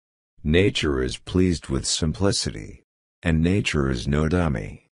Nature is pleased with simplicity. And nature is no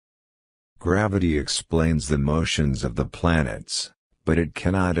dummy. Gravity explains the motions of the planets, but it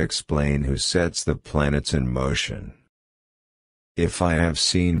cannot explain who sets the planets in motion. If I have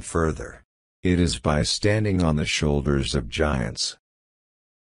seen further, it is by standing on the shoulders of giants.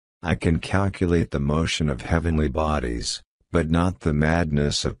 I can calculate the motion of heavenly bodies, but not the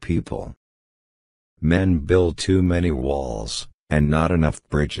madness of people. Men build too many walls, and not enough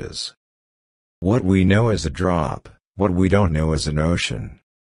bridges. What we know is a drop, what we don't know is an ocean.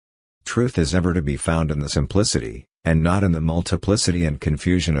 Truth is ever to be found in the simplicity, and not in the multiplicity and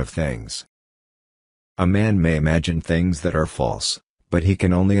confusion of things. A man may imagine things that are false, but he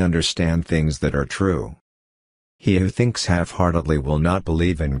can only understand things that are true. He who thinks half-heartedly will not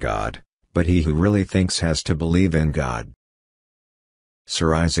believe in God, but he who really thinks has to believe in God.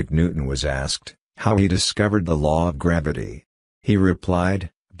 Sir Isaac Newton was asked how he discovered the law of gravity. He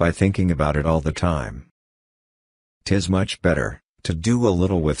replied, by thinking about it all the time. "'Tis much better to do a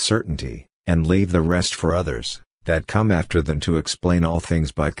little with certainty, and leave the rest for others, that come after than to explain all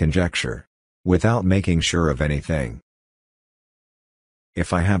things by conjecture, without making sure of anything.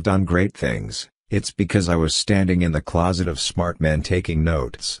 If I have done great things, it's because I was standing in the closet of smart men taking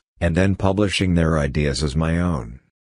notes, and then publishing their ideas as my own.